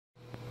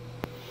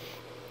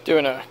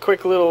Doing a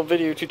quick little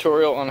video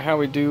tutorial on how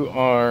we do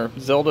our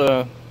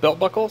Zelda belt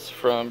buckles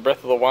from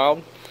Breath of the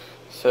Wild.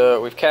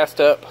 So we've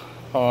cast up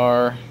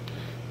our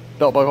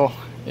belt buckle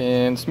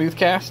in smooth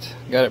cast,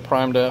 got it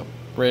primed up,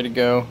 ready to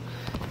go.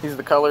 These are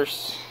the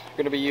colors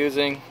we're going to be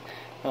using.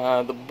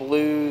 The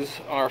blues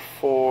are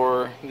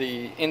for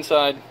the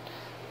inside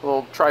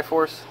little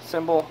Triforce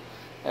symbol,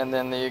 and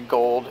then the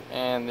gold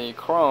and the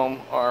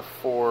chrome are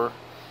for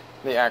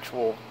the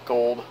actual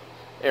gold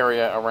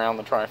area around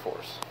the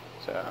Triforce.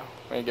 So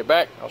when you get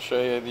back, I'll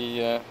show you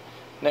the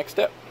next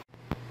step.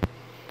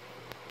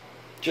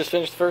 Just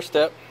finished the first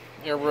step,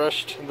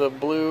 airbrushed the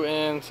blue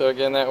in. So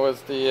again, that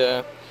was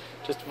the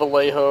just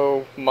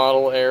Vallejo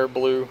Model Air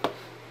blue.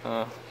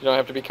 You don't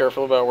have to be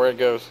careful about where it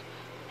goes.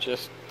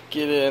 Just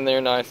get it in there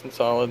nice and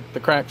solid.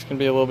 The cracks can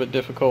be a little bit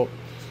difficult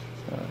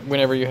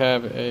whenever you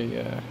have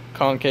a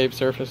concave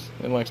surface.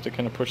 It likes to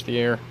kind of push the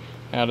air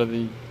out of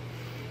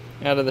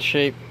the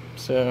shape.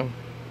 So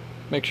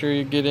make sure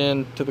you get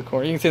into the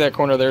corner. You can see that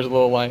corner there's a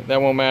little light.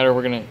 That won't matter.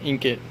 We're going to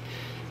ink it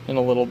in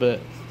a little bit.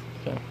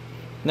 So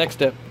next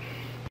step.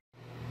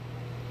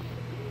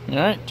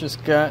 Alright,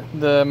 just got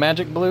the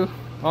magic blue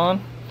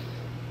on.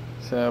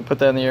 So put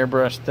that in the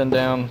airbrush, thin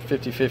down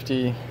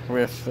 50-50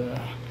 with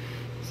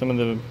some of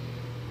the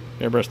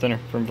airbrush thinner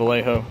from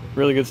Vallejo.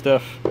 Really good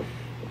stuff.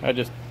 I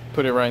just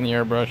put it right in the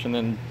airbrush and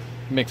then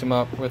mix them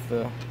up with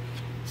the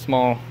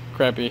small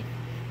crappy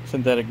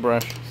synthetic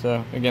brush.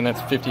 So again,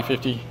 that's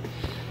 50-50.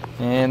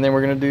 And then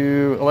we're going to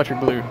do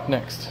electric blue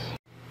next.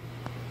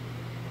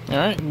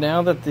 Alright,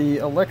 now that the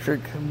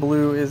electric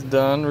blue is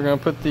done, we're going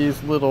to put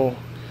these little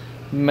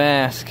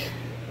mask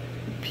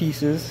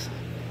pieces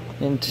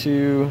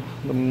into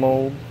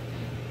the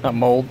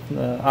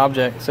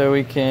object, so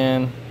we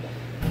can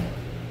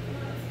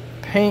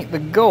paint the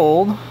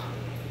gold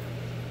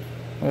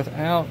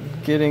without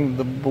getting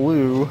the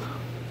blue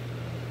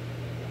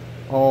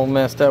all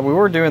messed up. We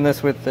were doing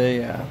this with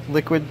a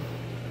liquid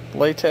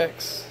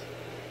latex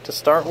to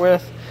start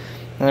with,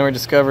 and then we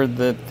discovered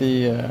that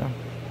the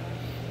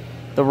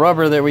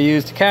rubber that we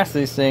use to cast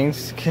these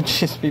things could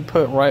just be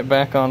put right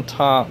back on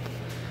top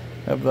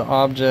of the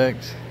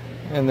object,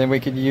 and then we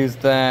could use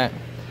that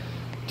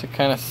to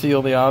kind of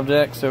seal the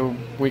object so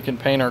we can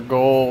paint our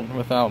gold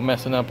without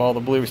messing up all the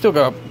blue. We still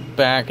go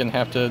back and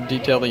have to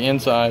detail the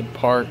inside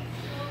part,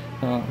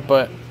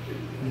 but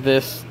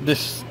this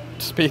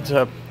speeds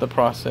up the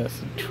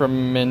process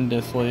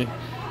tremendously.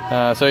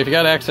 So if you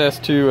got access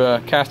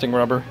to casting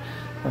rubber,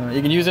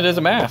 you can use it as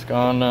a mask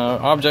on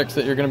objects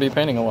that you're going to be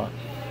painting a lot.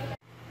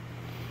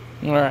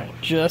 Alright,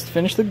 just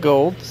finished the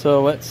gold,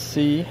 so let's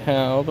see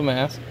how the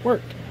mask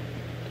worked.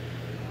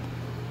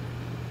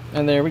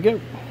 And there we go.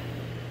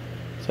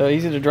 So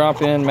easy to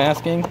drop in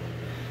masking.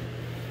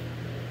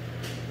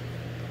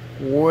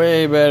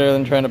 Way better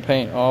than trying to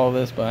paint all of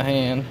this by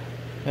hand.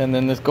 And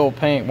then this gold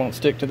paint won't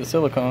stick to the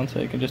silicone, so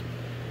you can just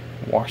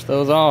wash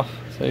those off,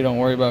 so you don't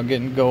worry about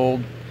getting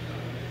gold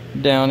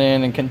down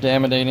in and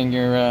contaminating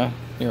your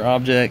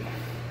object.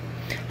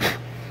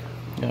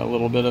 Got a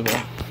little bit of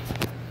a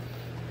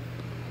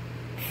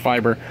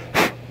fiber.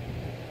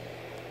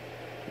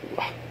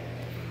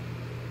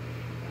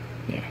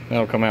 Yeah,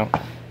 that'll come out.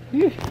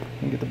 Let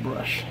me get the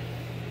brush.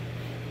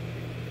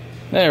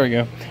 There we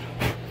go.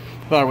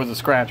 Thought it was a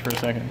scratch for a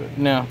second, but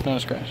no, not a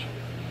scratch.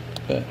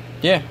 But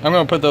yeah, I'm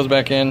gonna put those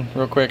back in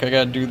real quick. I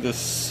gotta do the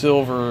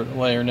silver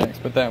layer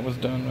next, but that was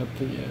done with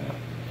the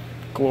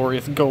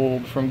glorious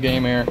gold from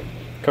Game Air.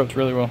 Coats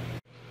really well.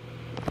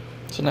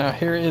 So now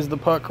here is the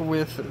puck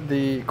with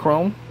the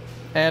chrome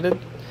added.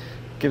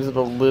 Gives it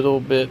a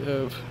little bit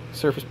of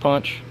surface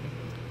punch.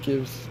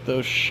 Gives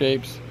those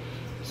shapes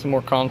some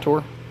more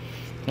contour.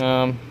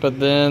 But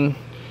then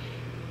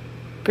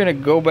I'm gonna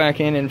go back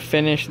in and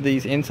finish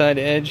these inside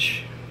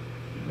edge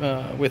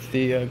with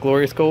the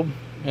glorious gold,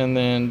 and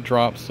then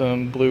drop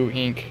some blue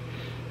ink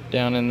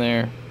down in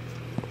there.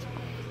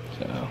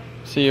 So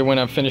see you when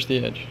I've finished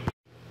the edge.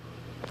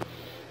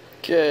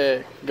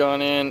 Okay,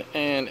 gone in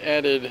and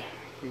added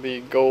the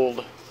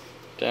gold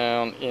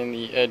down in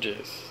the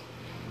edges.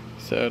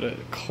 So to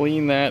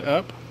clean that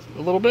up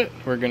a little bit,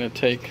 we're gonna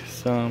take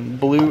some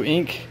blue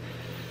ink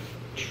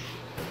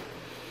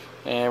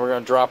and we're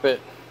going to drop it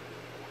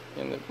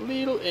in the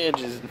little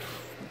edges.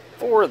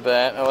 For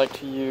that, I like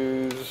to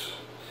use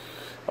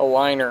a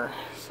liner.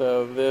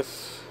 So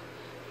this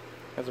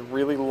has a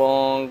really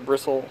long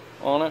bristle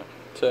on it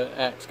to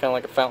act kind of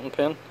like a fountain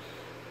pen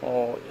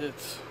while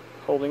it's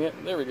holding it.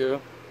 There we go.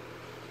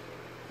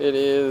 It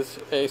is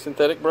a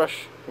synthetic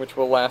brush, which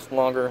will last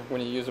longer when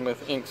you use them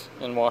with inks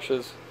and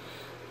washes.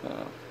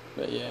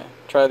 But yeah,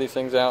 try these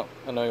things out.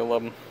 I know you'll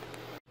love them.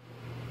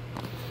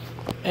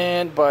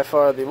 And by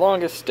far the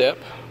longest step,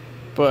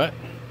 but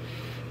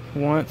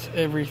once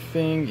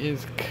everything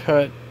is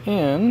cut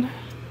in,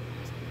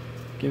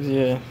 gives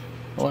you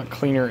a lot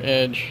cleaner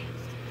edge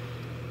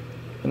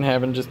than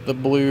having just the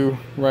blue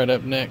right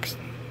up next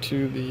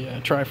to the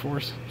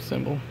Triforce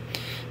symbol.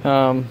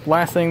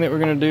 Last thing that we're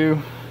going to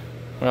do,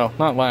 well,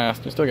 not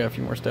last, we still got a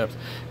few more steps,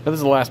 but this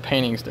is the last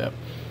painting step.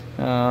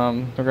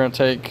 We're going to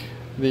take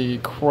the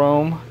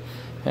chrome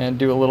and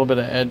do a little bit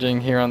of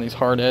edging here on these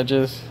hard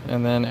edges,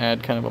 and then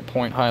add kind of a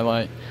point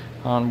highlight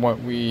on what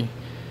we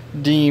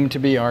deem to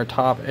be our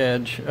top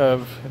edge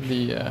of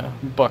the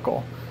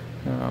buckle.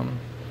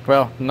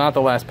 Well, not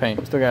the last paint.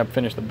 We still got to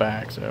finish the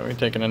back, so we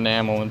take an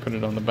enamel and put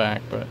it on the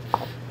back. But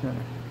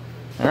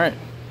all right,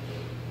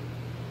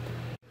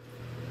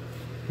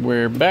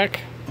 we're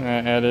back. I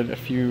added a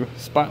few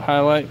spot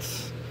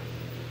highlights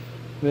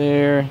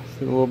there,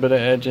 a little bit of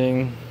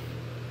edging,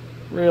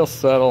 real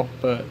subtle,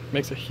 but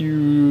makes a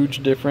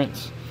huge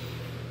difference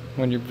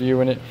when you're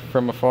viewing it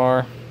from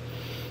afar.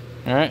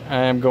 All right,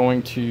 I am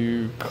going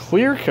to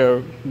clear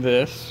coat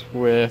this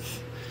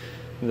with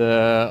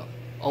the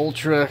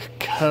Ultra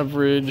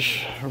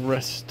Coverage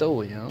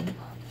Rust-Oleum.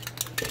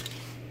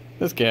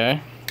 This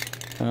guy.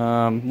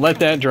 Let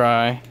that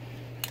dry.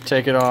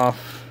 Take it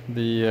off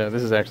the.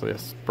 This is actually a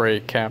spray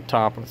cap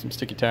top with some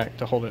sticky tack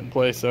to hold it in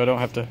place, so I don't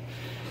have to.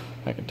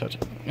 I can touch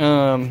it.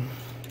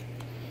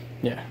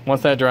 Yeah.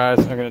 Once that dries,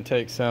 I'm gonna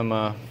take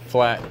some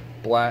flat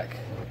black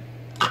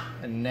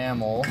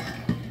enamel,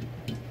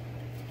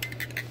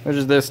 which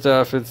is this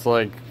stuff. It's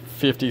like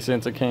 50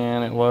 cents a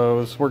can at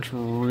Lowe's. Works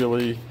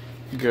really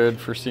good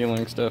for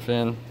sealing stuff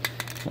in.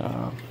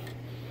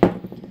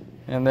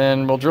 And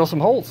then we'll drill some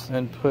holes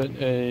and put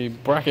a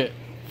bracket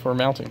for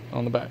mounting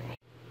on the back.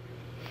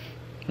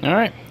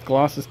 Alright,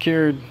 gloss is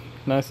cured,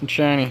 nice and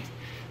shiny.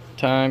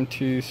 Time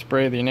to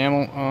spray the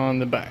enamel on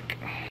the back.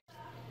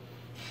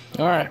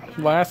 Alright,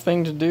 last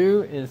thing to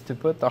do is to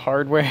put the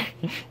hardware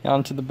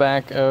onto the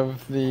back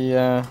of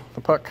the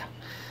puck.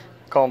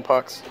 Call them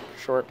pucks,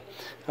 short.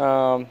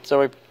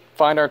 So we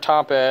find our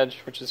top edge,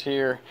 which is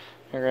here.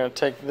 We're going to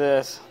take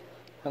this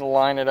and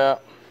line it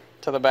up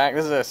to the back.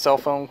 This is a cell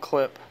phone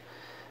clip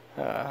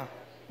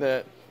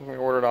that we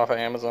ordered off of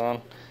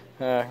Amazon.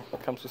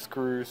 It comes with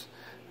screws.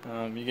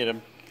 You get a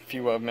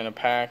few of them in a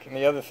pack. And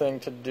the other thing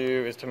to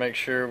do is to make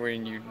sure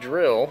when you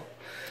drill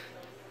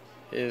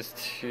is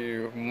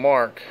to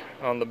mark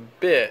on the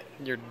bit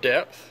your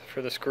depth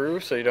for the screw,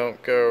 so you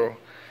don't go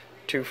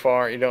too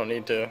far. You don't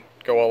need to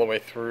go all the way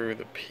through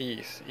the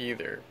piece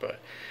either,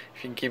 but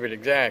if you can keep it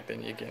exact,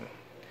 then you can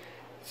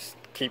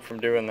keep from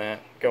doing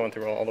that, going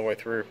through all the way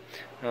through.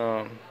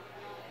 And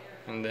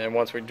then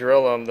once we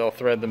drill them, they'll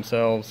thread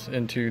themselves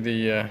into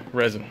the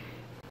resin.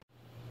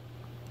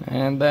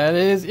 And that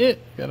is it.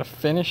 Got a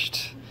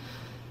finished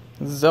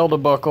Zelda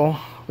buckle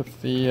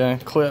with the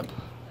clip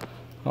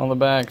on the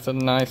back. It's a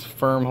nice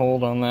firm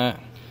hold on that,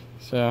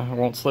 so it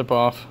won't slip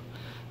off.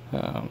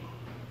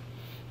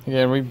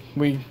 Again,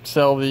 we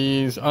sell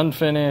these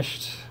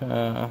unfinished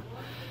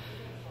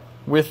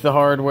with the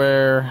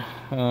hardware,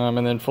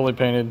 and then fully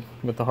painted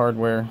with the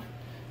hardware.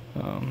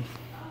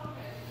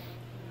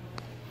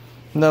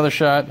 Another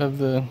shot of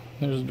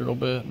there's a drill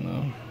bit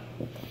and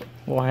a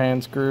little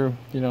hand screw.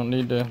 You don't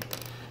need to,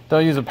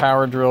 don't use a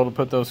power drill to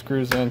put those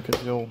screws in,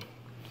 because you'll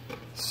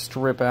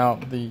strip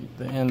out the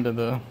end of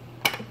the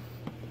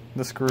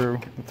screw.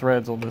 The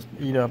threads will just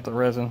eat up the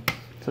resin,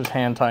 so just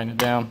hand tighten it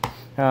down.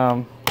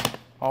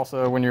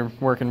 Also, when you're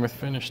working with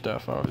finished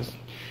stuff, I always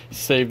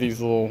save these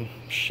little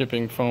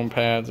shipping foam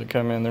pads that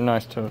come in. They're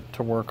nice to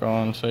work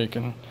on, so you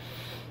can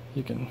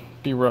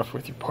be rough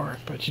with your part,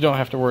 but you don't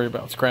have to worry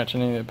about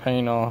scratching any of the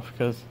paint off,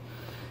 because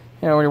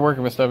you know when you're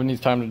working with stuff, it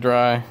needs time to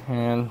dry.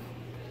 And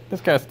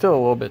this guy's still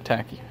a little bit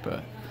tacky,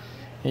 but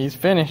he's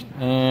finished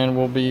and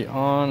will be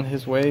on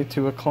his way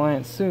to a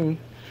client soon.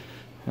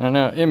 And I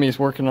know Emmy's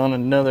working on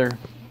another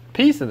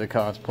piece of the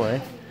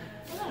cosplay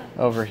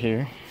over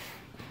here.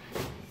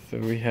 So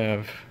we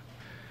have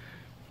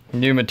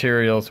new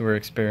materials we're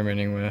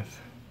experimenting with,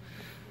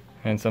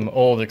 and some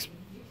old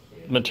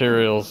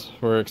materials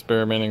we're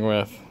experimenting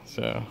with.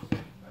 So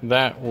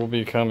that will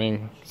be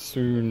coming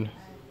soon.